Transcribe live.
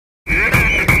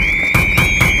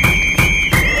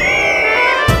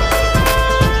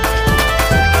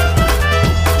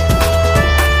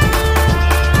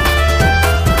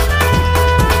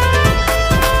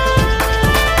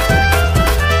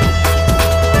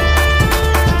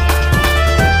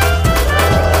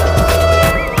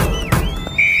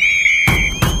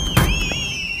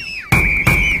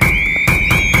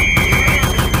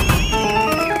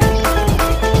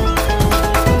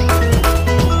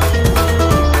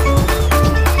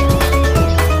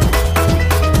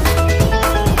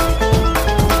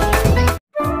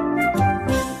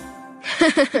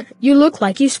You look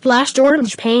like you splashed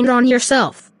orange paint on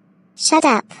yourself. Shut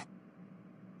up.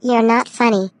 You're not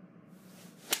funny.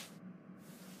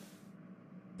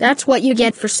 That's what you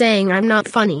get for saying I'm not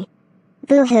funny.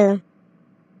 Boo-hoo.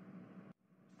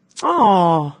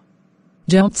 Aww.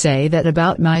 Don't say that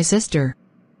about my sister.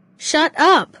 Shut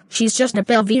up. She's just a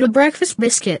Belvita breakfast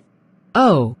biscuit.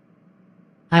 Oh.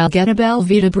 I'll get a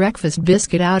Belvita breakfast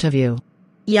biscuit out of you.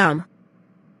 Yum.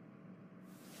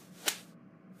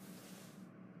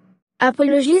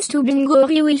 Apologies to bingo.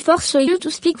 We will force you to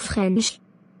speak French.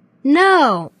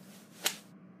 No.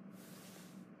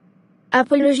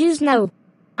 Apologies now.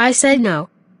 I said no.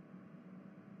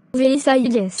 Will say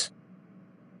yes.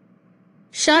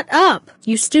 Shut up,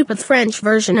 you stupid French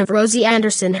version of Rosie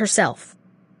Anderson herself.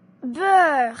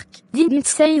 Burk didn't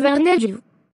say Vernadu.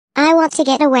 I want to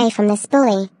get away from this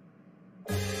bully.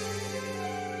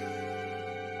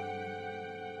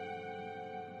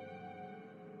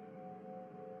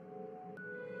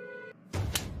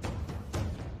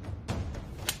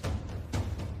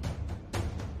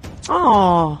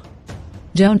 Aww.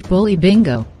 Don't bully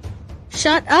Bingo.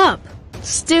 Shut up,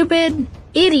 stupid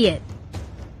idiot.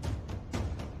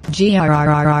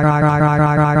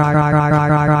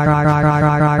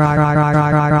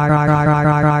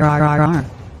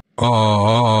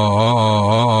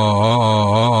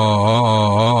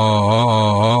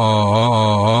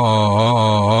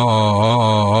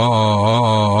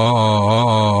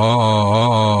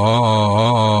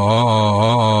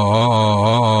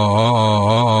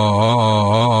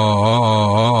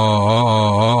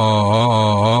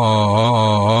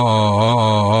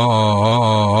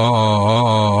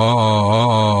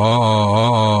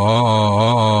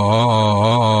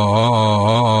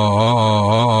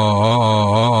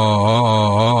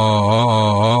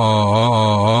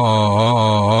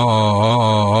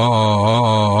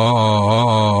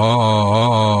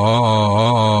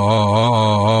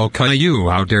 Caillou,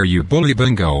 how dare you bully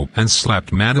Bingo and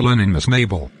slapped Madeline and Miss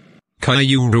Mabel.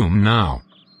 Caillou room now.